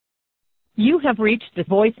You have reached the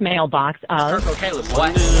voicemail box of Kirko Caleb,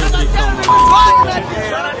 what? Shout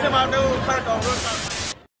out to my dude, Kirko.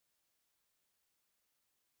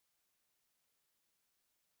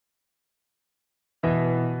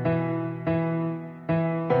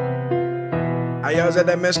 Hey, y'all, is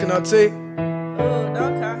that Mexican OT? Oh,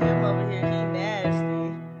 don't call him over here. He nasty.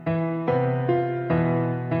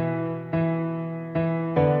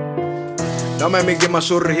 Don't make me get my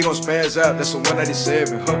shooter, he gon' spaz out. That's a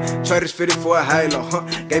 187, Traders fitted for a halo,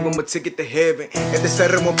 Gave him a ticket to heaven. If they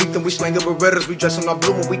said it won't beat them, we slang up Berettas. We dressin' all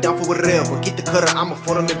blue and we down for whatever. Get the cutter, I'ma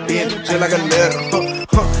phone him and bend him, just like a letter,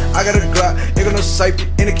 I got a Glock, nigga no safety.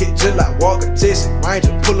 In the kit, just like Walker, Texas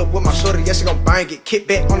Ranger. Pull up with my shorty, yeah, she gon' bang it. Kick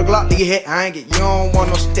back on the Glock, leave your head hang it. You don't want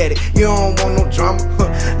no static, you don't want no drama,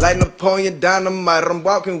 Like Napoleon Dynamite, I'm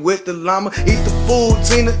walking with the llama. Eat the food,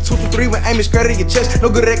 Tina, 2 to 3 when aiming straight in your chest. No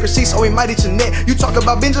good accuracy, so we might eat your neck. You talk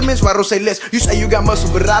about Benjamins, why don't say less? You say you got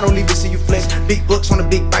muscle, but I don't even see you flex. Big books on a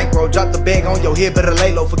big bankroll, drop the bag on your head, better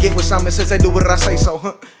lay low. Forget what Simon says, they do what I say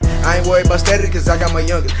so, I ain't worried about static, cause I got my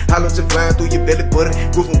youngest. Hollow to flying through your belly button.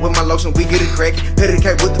 Roofing with my lotion, we get it crackin'.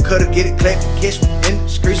 Pedicate with the cutter, get it clapping. Catch me in the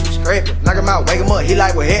streets, we scrapping. Knock him out, wake him up, he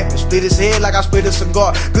like what happened. Split his head like I split a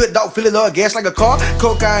cigar. Good dog, fill it up, gas like a car.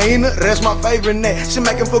 Cocaine, that's my favorite net. She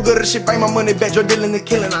making for good, shit bring my money back. You're dealing the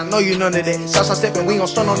killing, I know you none of that. Southside stepping, we gon'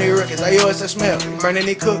 stun on these records. They always that smell, burning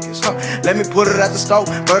these cookies, Let me put it out the stove,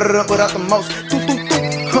 burn it up without the most.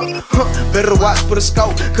 Better watch for the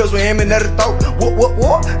scope, cause we aiming at the throat.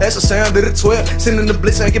 What? That's the sound of the 12. Sending the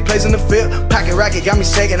blitz and get plays in the field. Pocket racket got me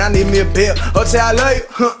sagging, I need me a bill. Hotel LA,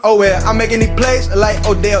 oh well, I'm making these plays like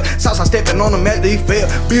Odell. Southside stepping on him after he fell.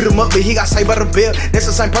 Beat him up, but he got saved by the bill. That's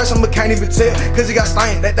the same person, but can't even tell, cause he got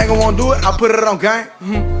stained. That thing I won't do it, I put it on game.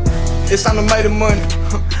 It's time to make the money,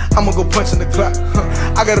 I'ma go punch in the clock,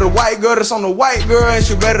 I got a white girl that's on the white girl and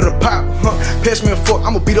she ready to pop, Pass me a fork,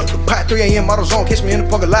 I'ma beat up the pot. 3 AM auto zone, catch me in the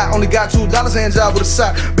parking lot. Only got $2 and job with a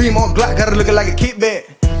sock. Beam on Glock, got it looking like a kickback.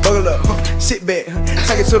 Buckle up, sit back,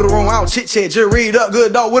 take it to the room, I don't chit chat. Just read up,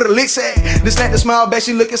 good dog with a lick sack. This ain't the smile back,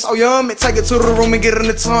 she looking so yummy. Take it to the room and get her in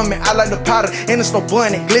the tummy. I like the powder and it's no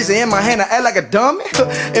bunny. Glizzy in my hand, I act like a dummy.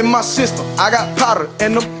 In my system, I got powder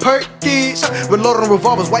and them perkies. Reloading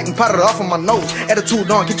revolvers, wiping powder off of my nose. Attitude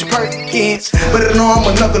on, get your perkins. But I know I'm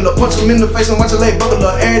a knuckler, punch him in the face and watch your leg buckle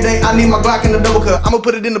up. Every day I need my Glock in the double cut. I'ma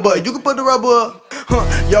put it in the butt, you can put the rubber up.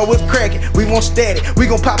 Yo, what's cracking? We won't static. We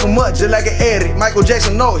gon' pop him up just like an addict. Michael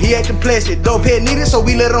Jackson, no, he ain't the plastic. Dope head needed, so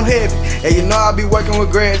we let him have it. And you know I be working with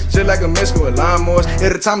grass, just like a Mexican with lawnmowers.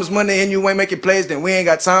 If the time is money and you ain't making plays, then we ain't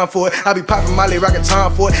got time for it. I be popping Molly, rocking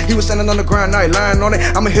time for it. He was standing on the ground, now he lying on it.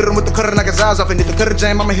 I'ma hit him with the cutter, knock his eyes off. And if the cutter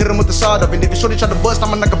jam, I'ma hit him with the sawed up. And if you shorty try to bust,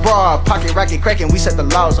 I'ma knock a bra off. Pocket racket cracking, we set the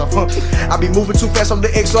laws off, I be moving too fast on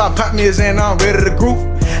the X, so I pop me his hand, now I'm ready to groove.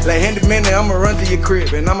 Like handyman, I'ma run to your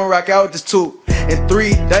crib and I'ma rock out with this tube. In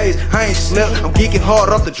 3 days, I ain't slept. I'm geeking hard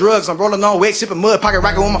off the drugs. I'm rolling on wax, sipping mud, pocket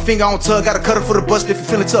rocket with my finger on tug. Got a cutter for the bust if you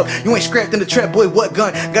feeling tough. You ain't scrapped in the trap, boy, what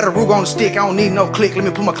gun? Got a Ruger on the stick, I don't need no click. Let me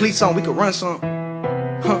put my cleats on, we can run some. Got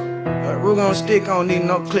a Ruger on the stick, I don't need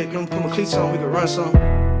no click. Let me put my cleats on, we can run some.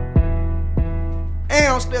 And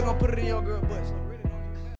I'm still gonna put it in your girl butt.